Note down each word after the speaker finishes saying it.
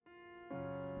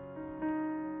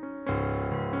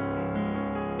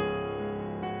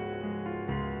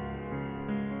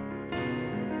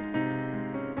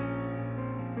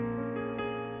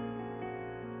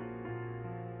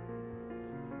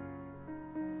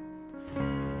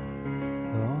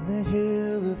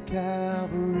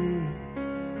Calvary,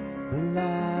 the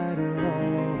light of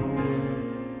all the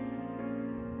world,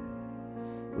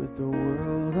 with the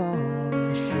world on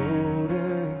his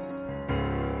shoulders,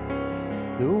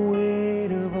 the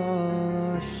weight of all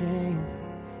our shame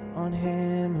on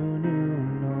him who knew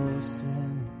no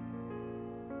sin,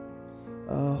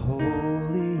 a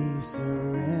holy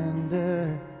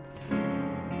surrender.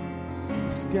 The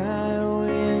sky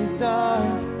went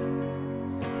dark,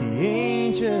 the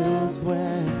angels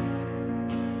wept,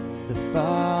 the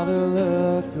Father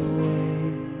looked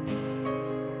away.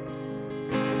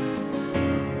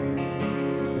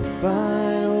 The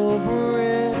final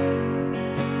breath,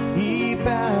 he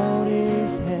bowed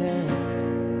his head,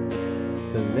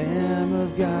 the Lamb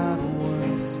of God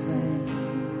was slain.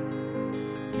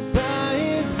 By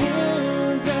his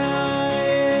wounds I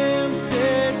am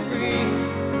set free,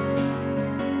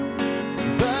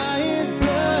 by his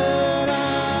blood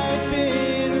I've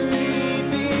been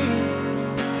redeemed.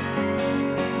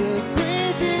 The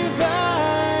great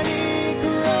dividing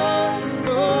cross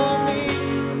for me.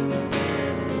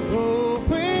 Oh,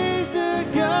 praise the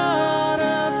God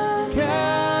of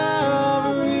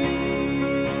Calvary.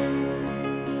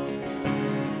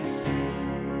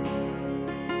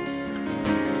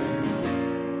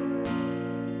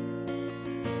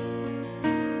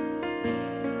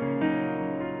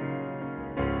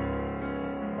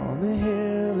 On the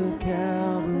hill of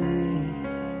Calvary,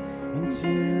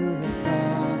 into